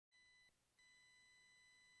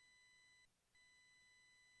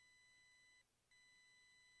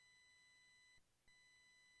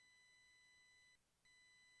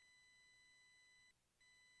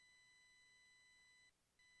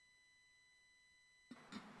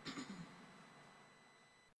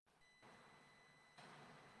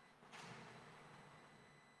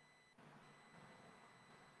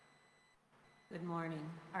Good morning.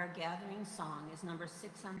 Our gathering song is number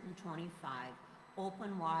 625,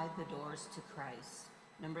 Open Wide the Doors to Christ,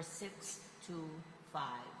 number 625.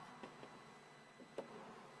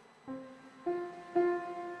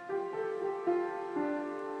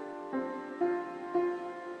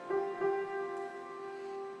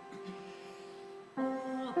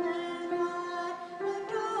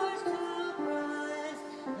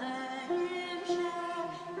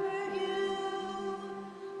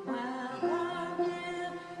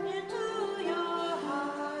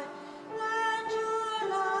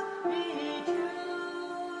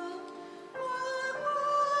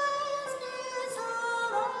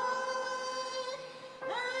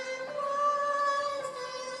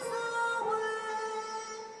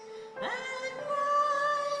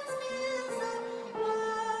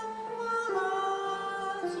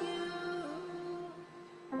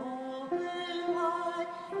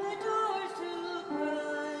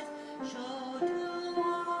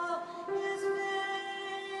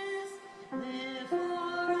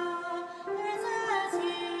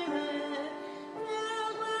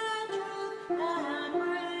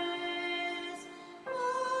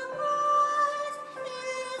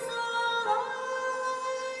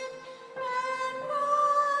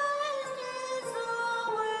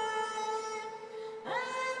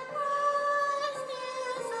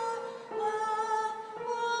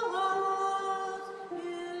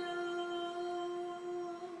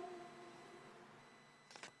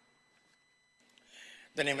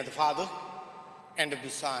 In the name of the Father, and of the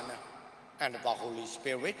Son, and of the Holy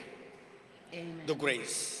Spirit. Amen. The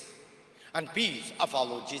grace and peace of our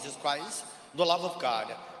Lord Jesus Christ, the love of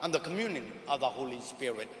God, and the communion of the Holy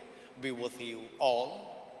Spirit be with you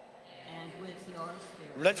all. And with your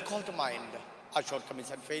spirit. Let's call to mind our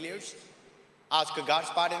shortcomings and failures. Ask God's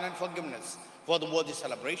pardon and forgiveness for the worthy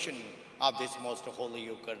celebration of this most holy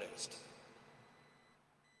Eucharist.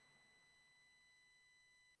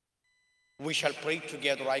 We shall pray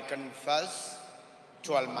together. I confess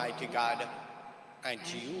to Almighty God and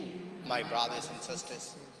to you, my brothers and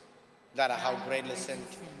sisters, that I have greatly sinned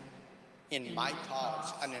in my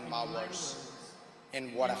thoughts and in my words,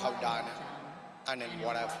 in what I have done and in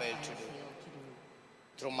what I failed to do.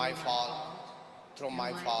 Through my fault, through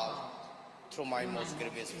my most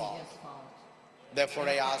grievous fault. Therefore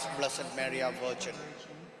I ask Blessed Mary, our Virgin,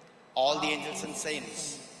 all the angels and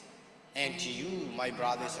saints, and to you, my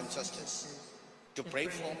brothers and sisters, to pray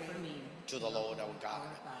for me to the Lord our God.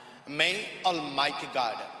 May Almighty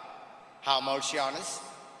God have mercy on us,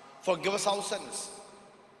 forgive us our sins,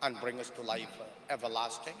 and bring us to life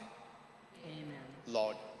everlasting. Amen.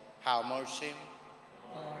 Lord, have mercy.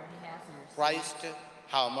 Lord, have mercy. Christ,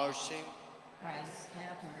 have mercy. Christ,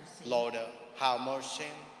 have mercy. Lord, have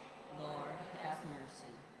mercy. Lord, have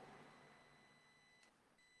mercy.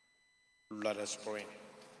 Let us pray.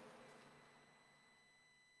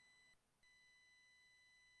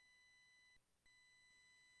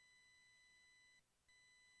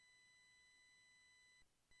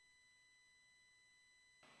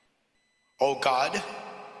 O God,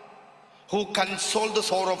 who consoled the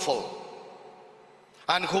sorrowful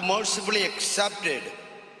and who mercifully accepted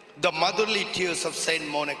the motherly tears of Saint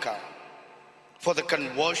Monica for the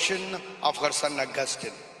conversion of her son Augustine,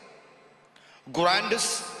 grant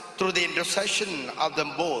us through the intercession of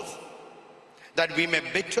them both that we may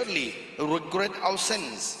bitterly regret our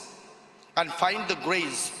sins and find the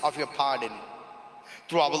grace of your pardon.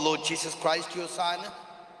 Through our Lord Jesus Christ, your Son,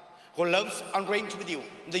 who lives and reigns with you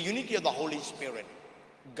in the unity of the Holy Spirit,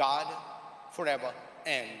 God, forever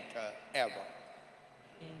and ever.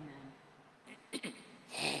 Amen.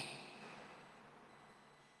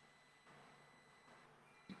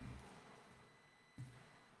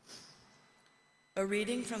 A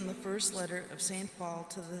reading from the first letter of St. Paul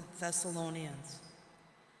to the Thessalonians.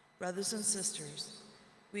 Brothers and sisters,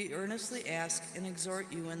 we earnestly ask and exhort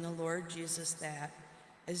you in the Lord Jesus that,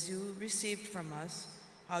 as you received from us,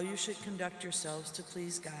 how you should conduct yourselves to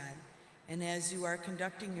please God, and as you are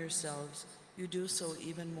conducting yourselves, you do so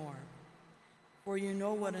even more. For you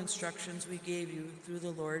know what instructions we gave you through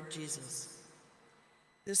the Lord Jesus.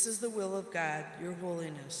 This is the will of God, your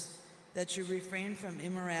holiness, that you refrain from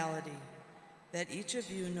immorality, that each of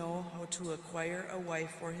you know how to acquire a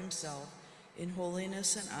wife for himself in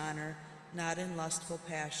holiness and honor, not in lustful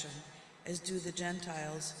passion, as do the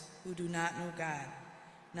Gentiles who do not know God,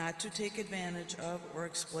 not to take advantage of or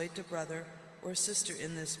exploit a brother or sister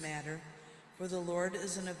in this matter, for the Lord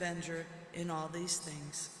is an avenger in all these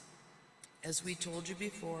things, as we told you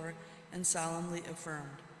before and solemnly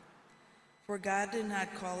affirmed. For God did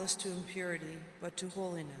not call us to impurity, but to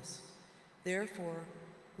holiness. Therefore,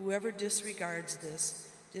 whoever disregards this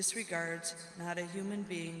disregards not a human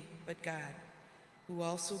being but God, who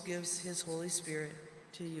also gives his Holy Spirit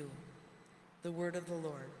to you. The word of the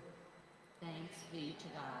Lord. Thanks be to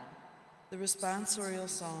God. The responsorial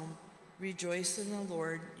psalm, Rejoice in the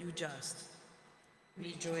Lord, you just.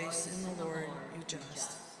 Rejoice in the Lord, you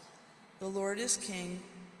just. The Lord is King,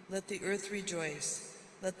 let the earth rejoice,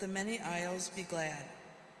 let the many isles be glad.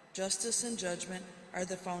 Justice and judgment are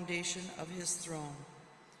the foundation of his throne.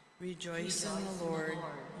 Rejoice in the Lord,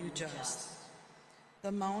 you just.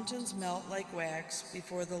 The mountains melt like wax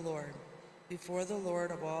before the Lord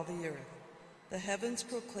of all the earth. The heavens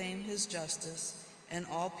proclaim his justice, and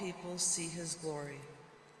all peoples see his glory.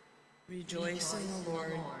 Rejoice in the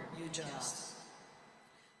Lord, you just.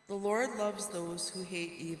 The Lord loves those who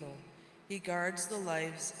hate evil. He guards the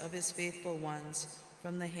lives of his faithful ones.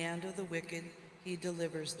 From the hand of the wicked, he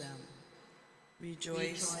delivers them.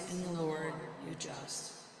 Rejoice in the Lord, you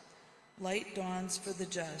just. Light dawns for the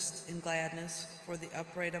just, and gladness for the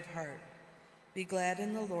upright of heart. Be glad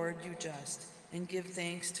in the Lord, you just, and give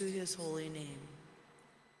thanks to his holy name.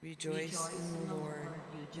 Rejoice in the Lord,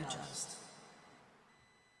 you just.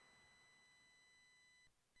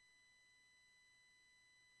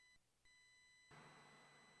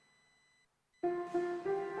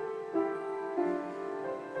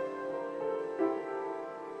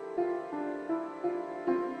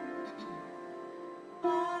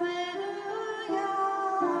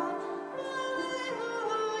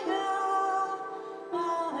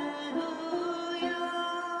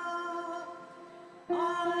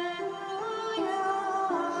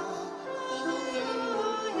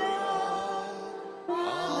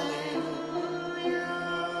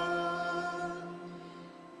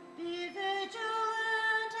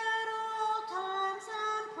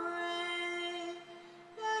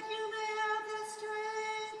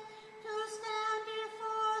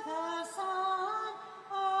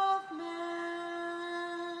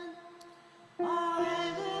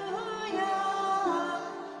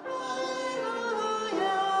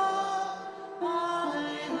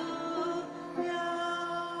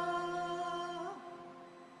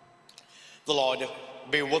 The Lord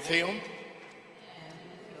be with you.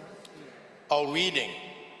 A reading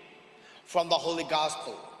from the Holy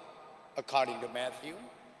Gospel according to Matthew.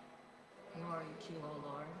 Glory to you, O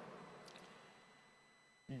Lord.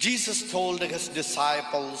 Jesus told his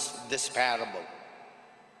disciples this parable.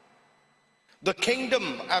 The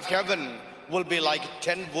kingdom of heaven will be like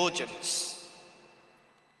 10 virgins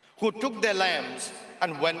who took their lamps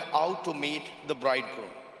and went out to meet the bridegroom.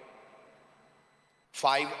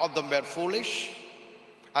 5 of them were foolish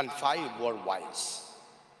and 5 were wise.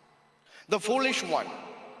 The foolish one,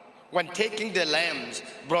 when taking their lamps,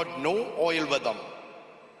 brought no oil with them,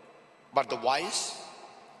 but the wise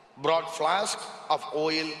brought flasks of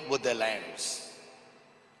oil with their lamps.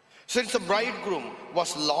 Since the bridegroom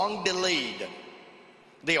was long delayed,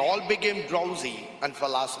 they all became drowsy and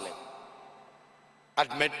fell asleep.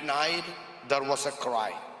 At midnight there was a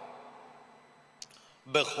cry,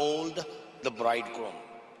 "Behold the bridegroom,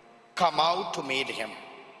 come out to meet him."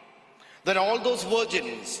 Then all those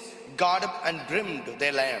virgins got up and trimmed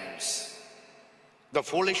their lamps. The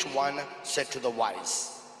foolish one said to the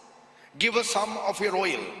wise, "Give us some of your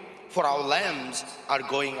oil, for our lamps are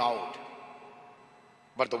going out."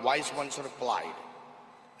 But the wise ones replied,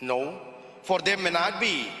 "No, for there may not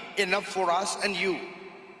be enough for us and you.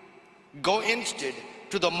 Go instead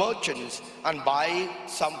to the merchants and buy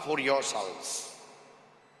some for yourselves."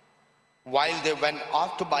 While they went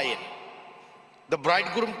off to buy it, the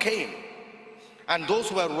bridegroom came, and those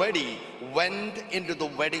who were ready went into the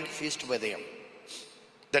wedding feast with him.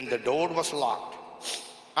 Then the door was locked.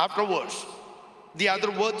 Afterwards, the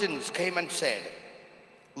other virgins came and said,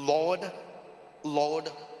 "Lord,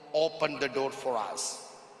 Lord, open the door for us."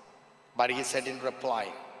 But he said in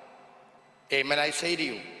reply, "Amen, I say to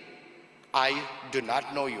you, I do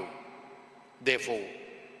not know you. Therefore,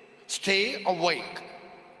 stay awake,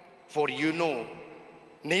 for you know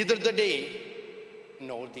neither the day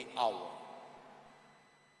nor the hour."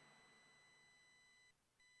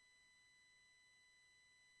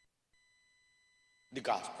 The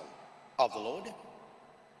Gospel of the Lord.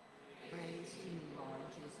 Praise to you, Lord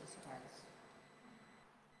Jesus Christ.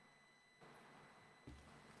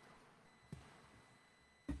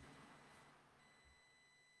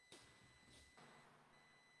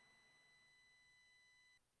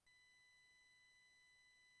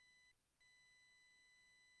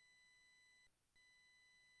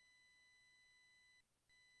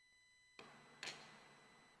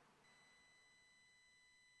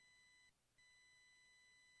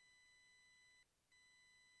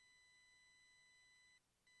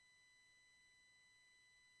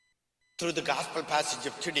 Through the gospel passage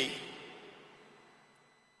of today,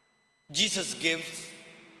 Jesus gives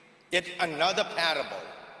yet another parable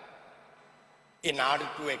in order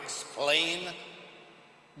to explain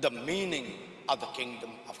the meaning of the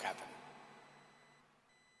kingdom of heaven.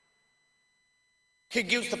 He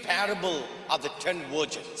gives the parable of the 10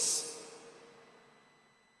 virgins.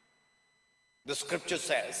 The scripture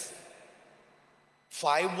says,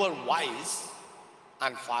 5 were wise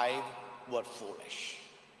and 5 were foolish.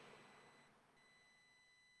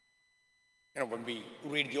 When we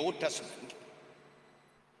read the Old Testament,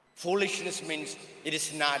 foolishness means it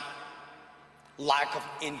is not lack of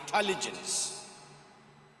intelligence.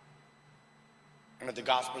 The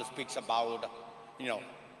gospel speaks about,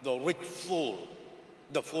 the rich fool,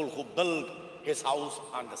 the fool who built his house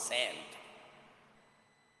on the sand.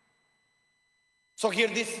 So here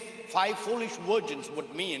these 5 foolish virgins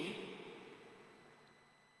would mean,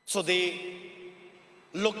 so they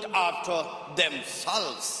looked after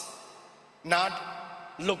themselves, not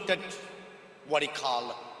looked at what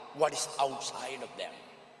is outside of them.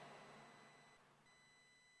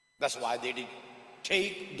 That's why they did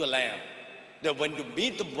take the lamb. They went to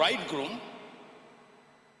meet the bridegroom,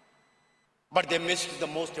 but they missed the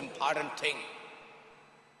most important thing,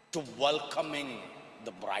 to welcoming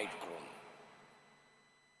the bridegroom.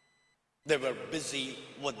 They were busy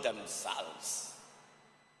with themselves.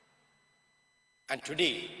 And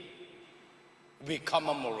today, we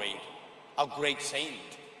commemorate a great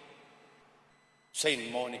saint,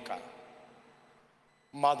 Saint Monica,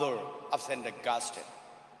 mother of Saint Augustine,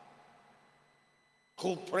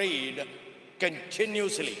 who prayed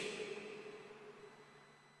continuously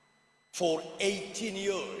for 18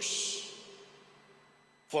 years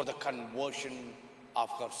for the conversion of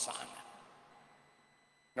her son.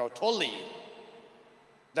 Not only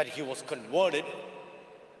that he was converted,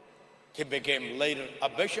 he became later a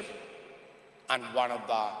bishop and one of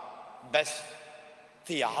the best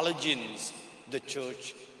theologians the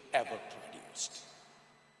church ever produced.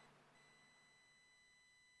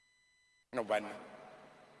 When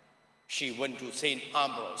she went to St.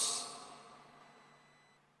 Ambrose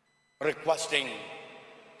requesting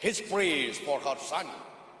his prayers for her son,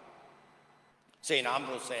 St.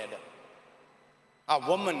 Ambrose said, a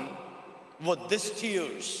woman with these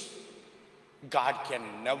tears, God can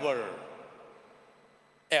never,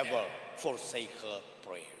 ever forsake her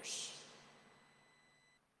prayers.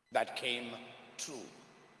 That came true.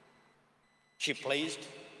 She placed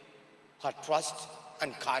her trust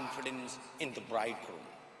and confidence in the bridegroom.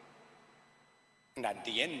 And at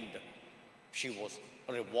the end, she was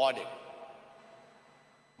rewarded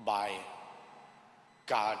by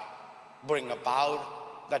God bring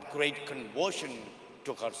about that great conversion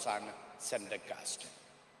to her son, Saint Augustine.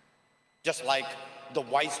 Just like the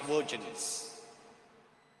wise virgins.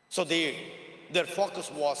 So their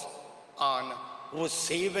focus was on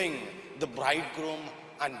receiving the bridegroom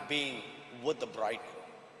and being with the bridegroom.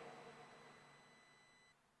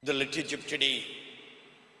 The liturgy of today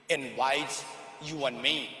invites you and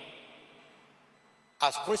me.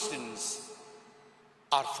 As Christians,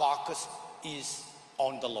 our focus is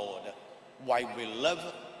on the Lord while we live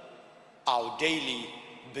our daily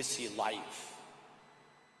busy life.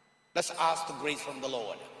 Let's ask the grace from the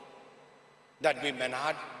Lord that we may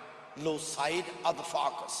not lose sight of the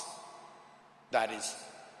focus, that is,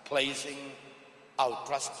 placing our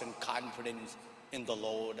trust and confidence in the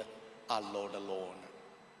Lord, our Lord alone.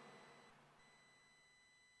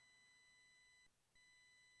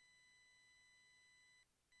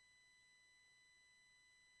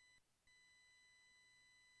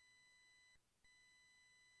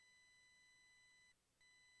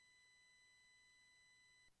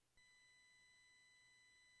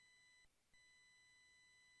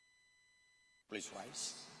 Please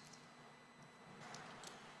rise.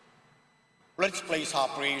 Let's place our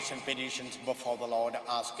prayers and petitions before the Lord,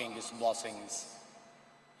 asking His blessings.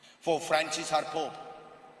 For Francis, our Pope,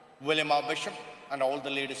 William, our Bishop, and all the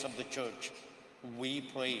leaders of the Church, we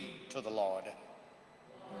pray to the Lord.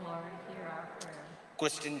 Lord, hear our prayer.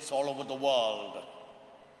 Christians all over the world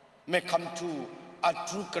may come to a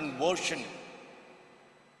true conversion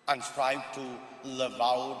and strive to live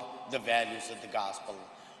out the values of the gospel.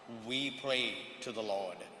 We pray to the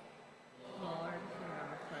Lord. Lord, hear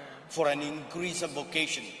our prayer. For an increase of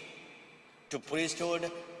vocation to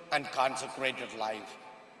priesthood and consecrated life,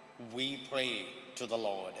 we pray to the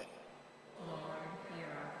Lord. Lord, hear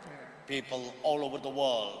our prayer. People all over the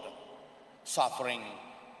world suffering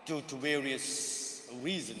due to various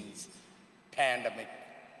reasons, pandemic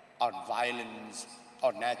or violence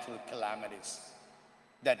or natural calamities,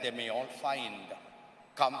 that they may all find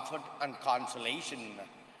comfort and consolation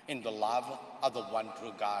in the love of the one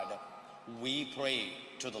true God, we pray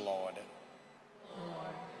to the Lord.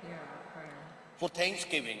 Lord, hear our prayer. For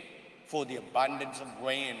thanksgiving for the abundance of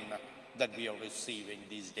rain that we are receiving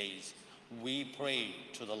these days, we pray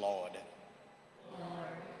to the Lord. Lord,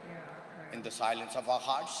 hear our prayer. In the silence of our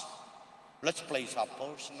hearts, let's place our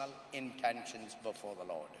personal intentions before the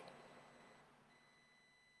Lord.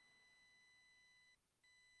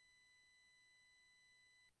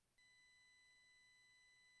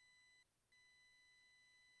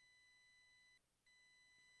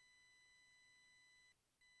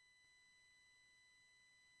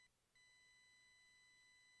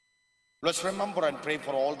 Let's remember and pray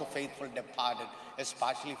for all the faithful departed,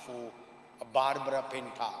 especially for Barbara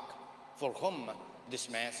Pintock, for whom this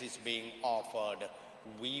Mass is being offered.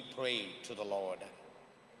 We pray to the Lord.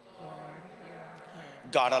 Lord, hear our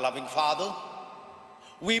prayer. God, our loving Father,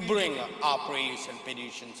 we bring our prayers and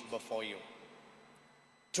petitions before you.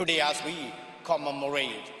 Today, as we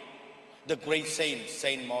commemorate the great saint,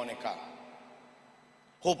 Saint Monica,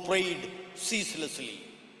 who prayed ceaselessly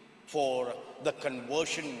for the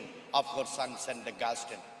conversion of her son, St.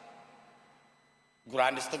 Augustine.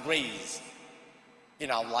 Grant us the grace in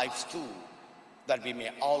our lives too, that we may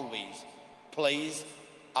always place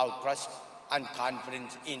our trust and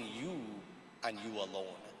confidence in you and you alone.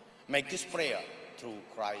 Make this prayer through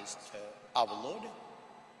Christ our Lord.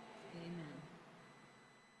 Amen.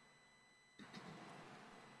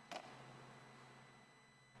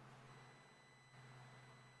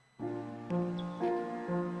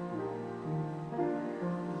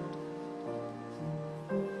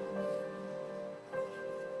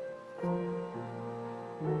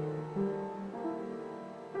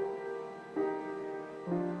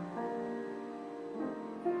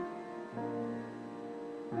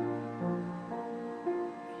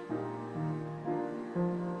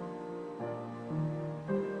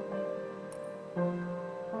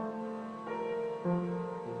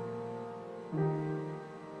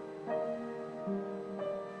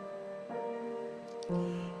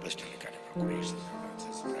 Blessed Holy God of procreation, the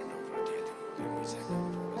Lord, bread over the earth, and we say, for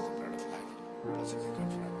us the bread of life, blessed be God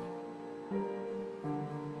forever.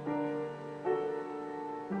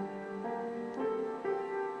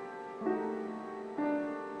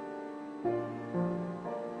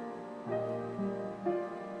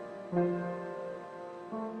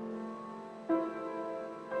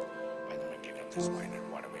 By the making of this wine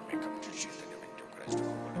and water, we may come to share the living to Christ, who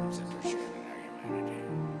will set to share in our humanity.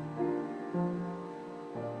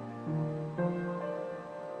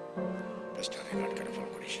 Blessed Holy Lord God of all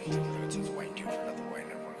creation, through the riches of wine, give for another wine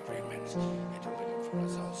and water of amens. It will be for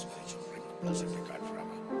us our spiritual drink. Blessed be God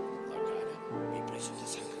forever. Lord God, we praise you the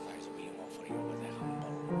sacrifice we offer you with a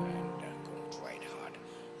humble and contrite heart.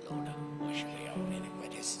 Lord, wash away our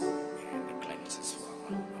iniquities and cleanse us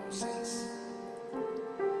from our sins.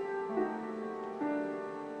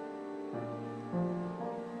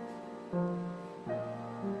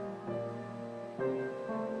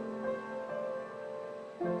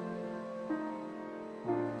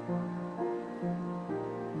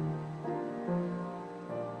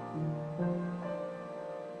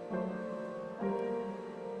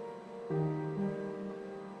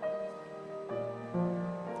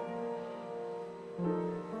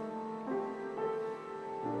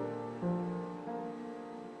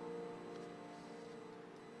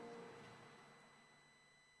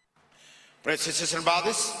 Brothers, sisters, and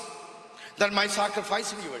brothers, that my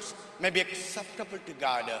sacrifice and yours may be acceptable to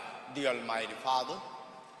God, the Almighty Father.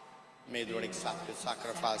 May the Lord accept the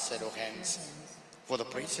sacrifice at our hands for the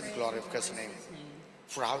praise and glory of His name,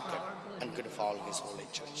 for our good and good of all His holy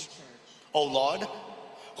church. O Lord,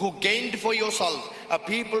 who gained for yourself a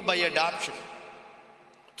people by adoption,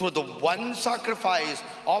 through the one sacrifice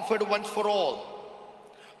offered once for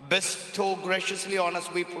all, bestow graciously on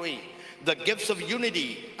us, we pray, the gifts of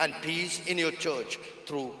unity and peace in your church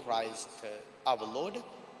through Christ our Lord. Amen.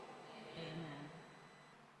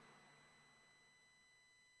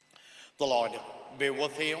 The Lord be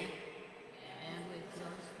with you. And with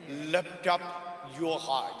your spirit, Lift up your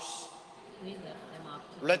hearts. we lift them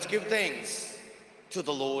up to Let's give thanks to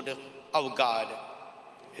the Lord our God.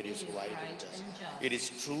 It is right and just. It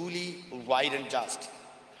is truly right and just.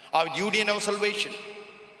 Our duty and our salvation,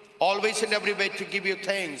 always and every way to give you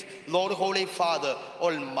thanks, Lord, Holy Father,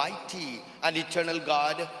 Almighty and eternal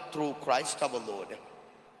God, through Christ our Lord.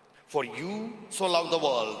 For you so loved the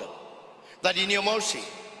world, that in your mercy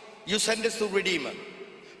you sent us the Redeemer,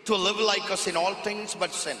 to live like us in all things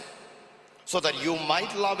but sin, so that you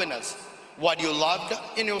might love in us what you loved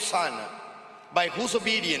in your Son, by whose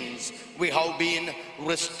obedience we have been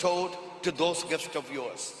restored to those gifts of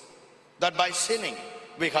yours, that by sinning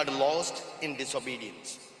we had lost in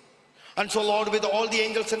disobedience. And so, Lord, with all the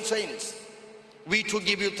angels and saints, we too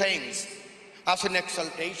give you thanks. As an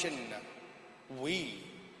exaltation, we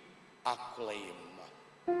acclaim.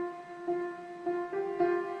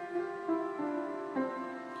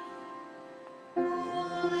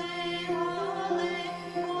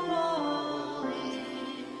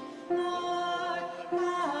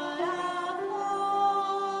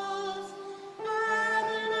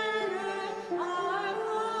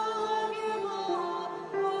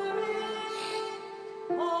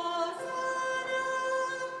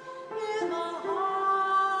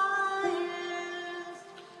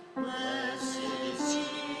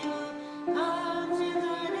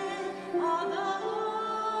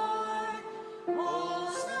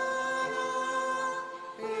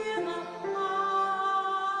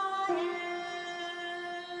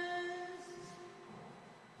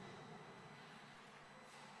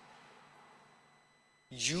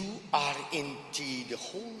 You are indeed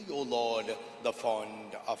holy, O Lord, the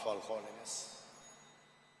fount of all holiness.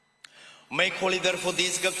 Make holy therefore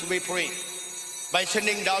these gifts, we pray, by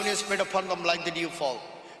sending down your Spirit upon them like the dewfall,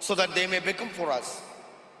 so that they may become for us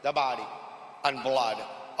the body and blood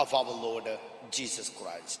of our Lord Jesus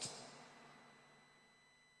Christ.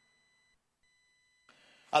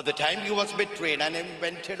 At the time he was betrayed and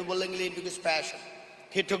entered willingly into his passion,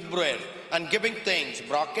 he took bread and giving thanks,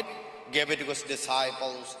 broke it, gave it to his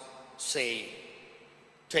disciples, saying,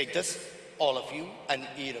 "Take this, all of you, and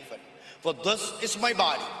eat of it. For this is my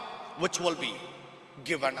body, which will be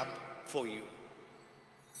given up for you."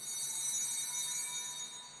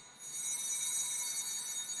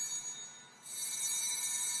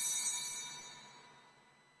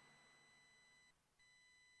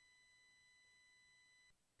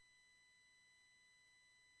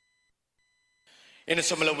 In a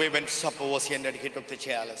similar way, when supper was ended, he took the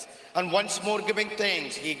chalice, and once more giving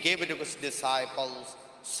thanks, he gave it to his disciples,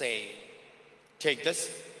 saying, "Take this,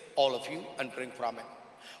 all of you, and drink from it.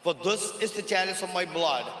 For this is the chalice of my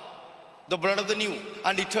blood, the blood of the new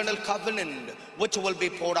and eternal covenant, which will be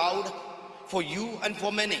poured out for you and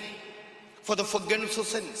for many, for the forgiveness of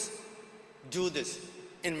sins. Do this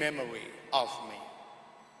in memory of me."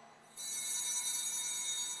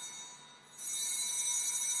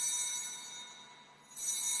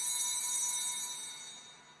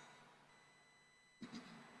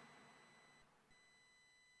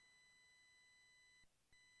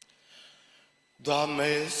 The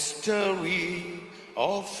mystery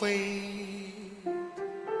of faith.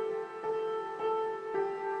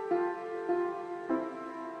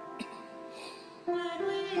 When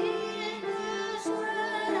we eat this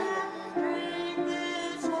bread and drink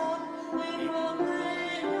this cup, we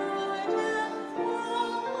proclaim your death,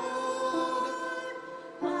 Lord,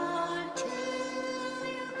 until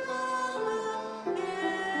you come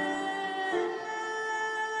again.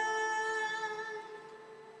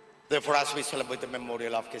 Therefore, as we celebrate the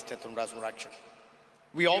memorial of his death and resurrection,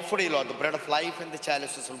 we offer you, Lord, the bread of life and the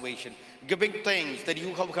chalice of salvation, giving thanks that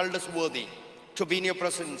you have held us worthy to be in your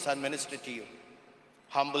presence and minister to you.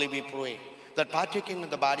 Humbly we pray that partaking in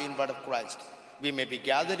the body and blood of Christ, we may be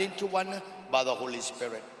gathered into one by the Holy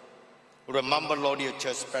Spirit. Remember, Lord, your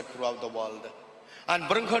church spread throughout the world, and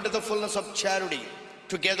bring her to the fullness of charity,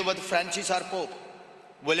 together with Francis our Pope,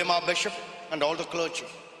 William our Bishop, and all the clergy.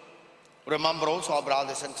 Remember also our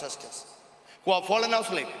brothers and sisters who have fallen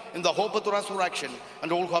asleep in the hope of the resurrection,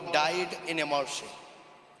 and all who have died in your mercy.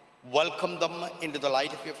 Welcome them into the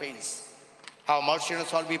light of your face. Have mercy on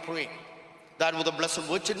us all, we pray, that with the Blessed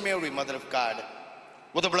Virgin Mary, Mother of God,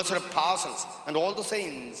 with the blessed apostles and all the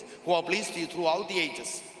saints who have pleased you throughout the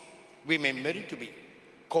ages, we may merit to be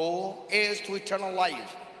co-heirs to eternal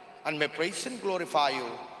life, and may praise and glorify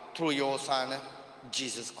you through your Son,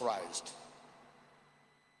 Jesus Christ.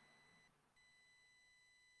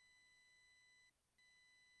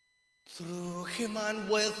 Through him and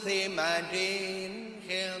with him and in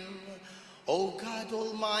him, O God,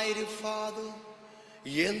 Almighty Father,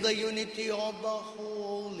 in the unity of the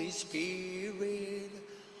Holy Spirit,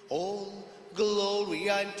 all glory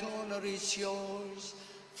and honor is yours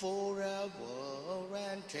forever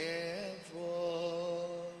and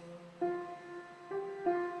ever.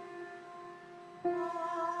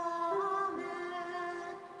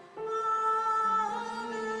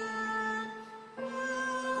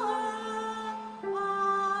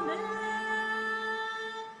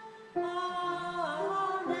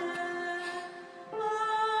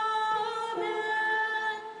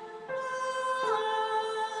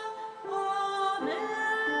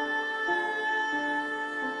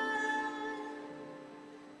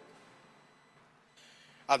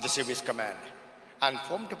 At the Savior's command, and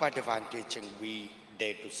formed by divine teaching, we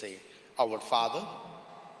dare to say, Our Father,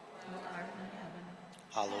 who art in heaven,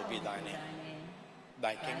 hallowed be thy name.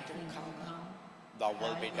 Thy kingdom come, thy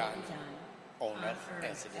will be done on earth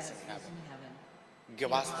as it is in heaven.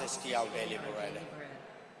 Give us this day our daily bread,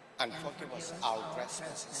 and forgive us our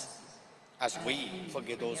trespasses, as we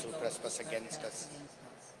forgive those who trespass against us.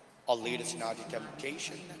 Or lead us not into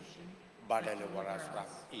temptation, but deliver us from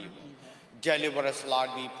evil. Deliver us, Lord,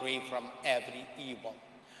 we pray, from every evil.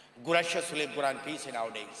 Graciously grant peace in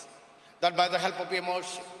our days, that by the help of your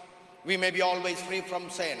mercy, we may be always free from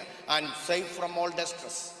sin and safe from all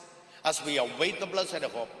distress, as we await the blessed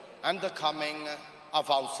hope and the coming of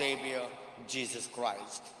our Savior, Jesus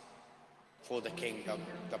Christ. For the kingdom,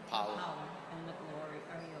 the power, and the glory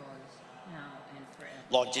are yours, now and forever.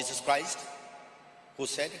 Lord Jesus Christ, who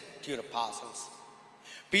said to your apostles,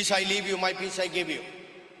 Peace I leave you, my peace I give you.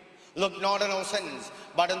 Look not on our sins,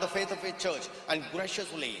 but on the faith of your church, and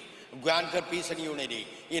graciously grant her peace and unity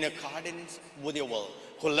in accordance with your will,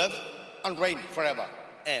 who live and reign forever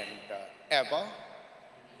and ever.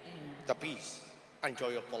 The peace and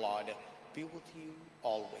joy of the Lord be with you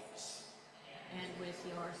always. And with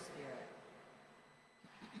your spirit.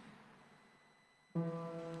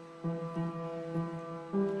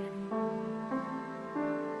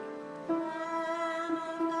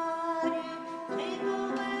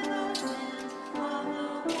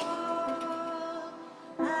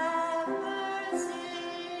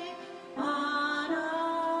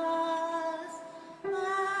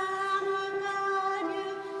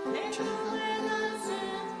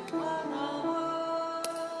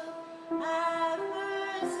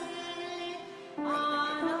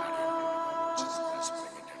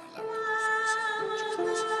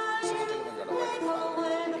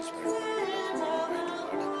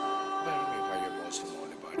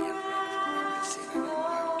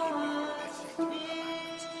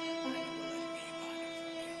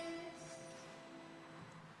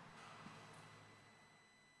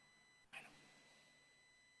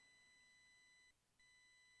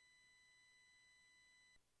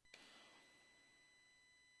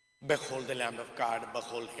 Behold the Lamb of God,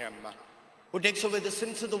 behold him, who takes away the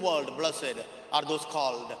sins of the world. Blessed are those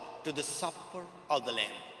called to the supper of the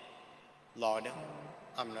Lamb. Lord,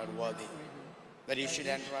 I'm not worthy that you should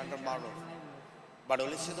enter under my roof, but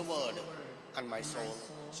only say the word, and my soul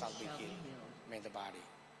shall be healed. May the body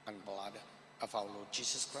and blood of our Lord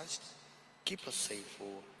Jesus Christ keep us safe for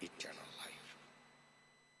eternal life.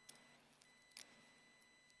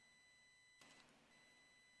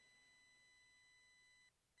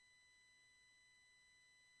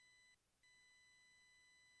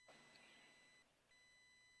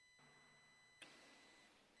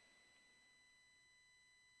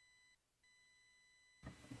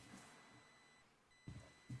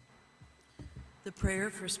 The prayer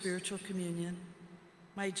for spiritual communion.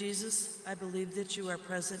 My Jesus, I believe that you are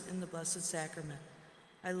present in the Blessed Sacrament.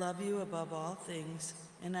 I love you above all things,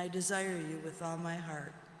 and I desire you with all my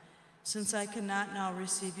heart. Since I cannot now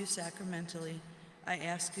receive you sacramentally, I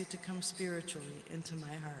ask you to come spiritually into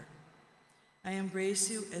my heart. I embrace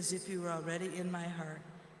you as if you were already in my heart,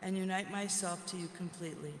 and unite myself to you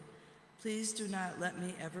completely. Please do not let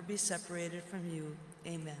me ever be separated from you.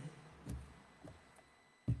 Amen.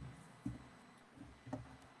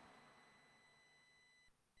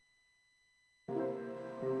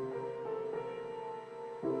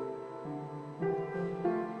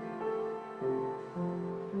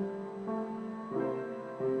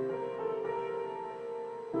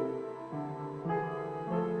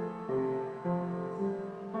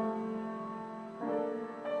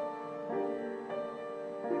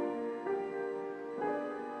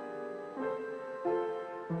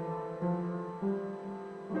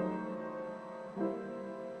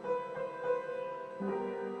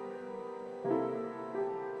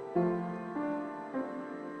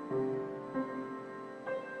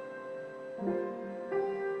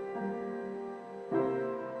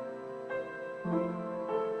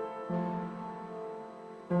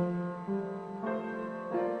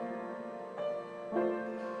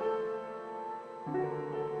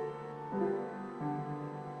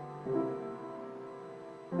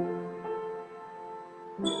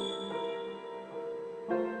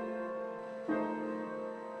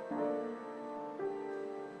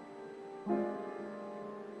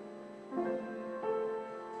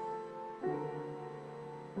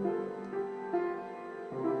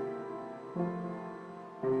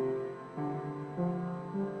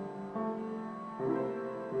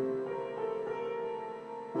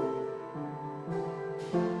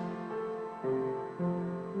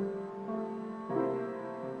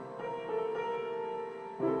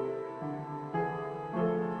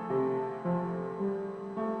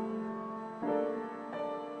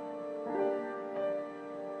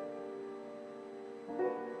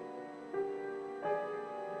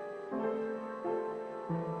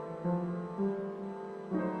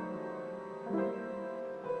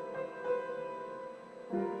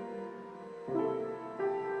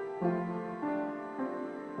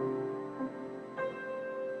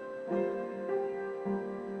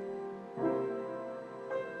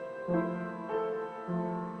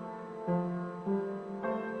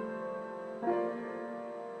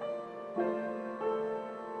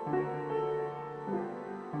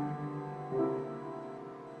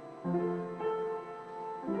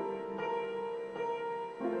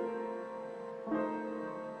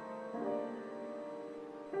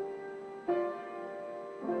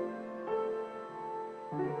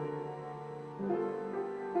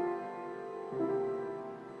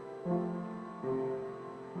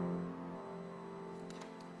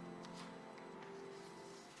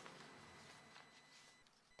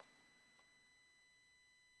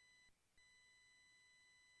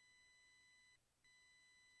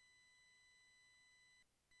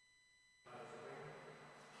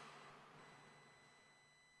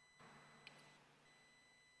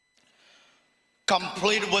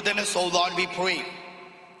 Complete within us, O Lord, we pray,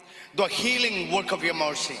 the healing work of your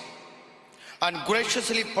mercy, and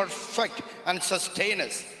graciously perfect and sustain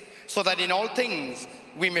us, so that in all things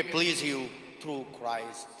we may please you through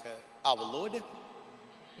Christ our Lord. Amen.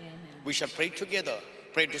 We shall pray together.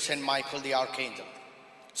 Pray to Saint Michael the Archangel.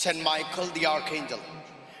 Saint Michael the Archangel,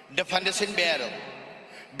 defend us in battle.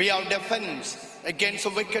 Be our defense against the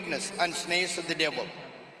wickedness and snares of the devil.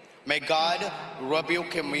 May God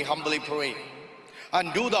rebuke him, we humbly pray.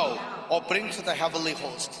 And do thou, O Prince of the heavenly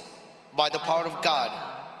host, by the power of God,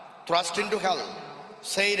 thrust into hell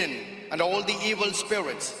Satan and all the evil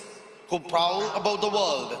spirits who prowl about the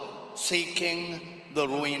world, seeking the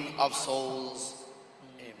ruin of souls.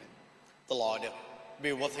 Amen. The Lord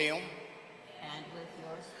be with you. And with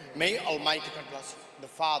your spirit. May Almighty God bless the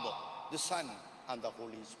Father, the Son, and the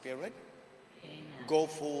Holy Spirit. Amen. Go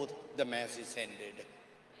forth, the Mass is ended.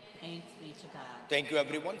 Thanks be to God. Thank you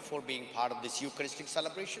everyone for being part of this Eucharistic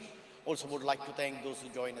celebration. Also would like to thank those who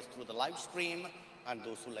join us through the live stream and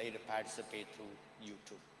those who later participate through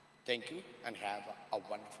YouTube. Thank you and have a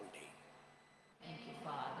wonderful day. Thank you,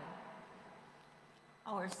 Father.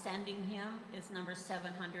 Our sending hymn is number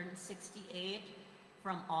 768,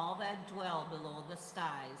 From All That Dwell Below the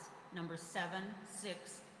Skies, number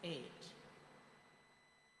 768.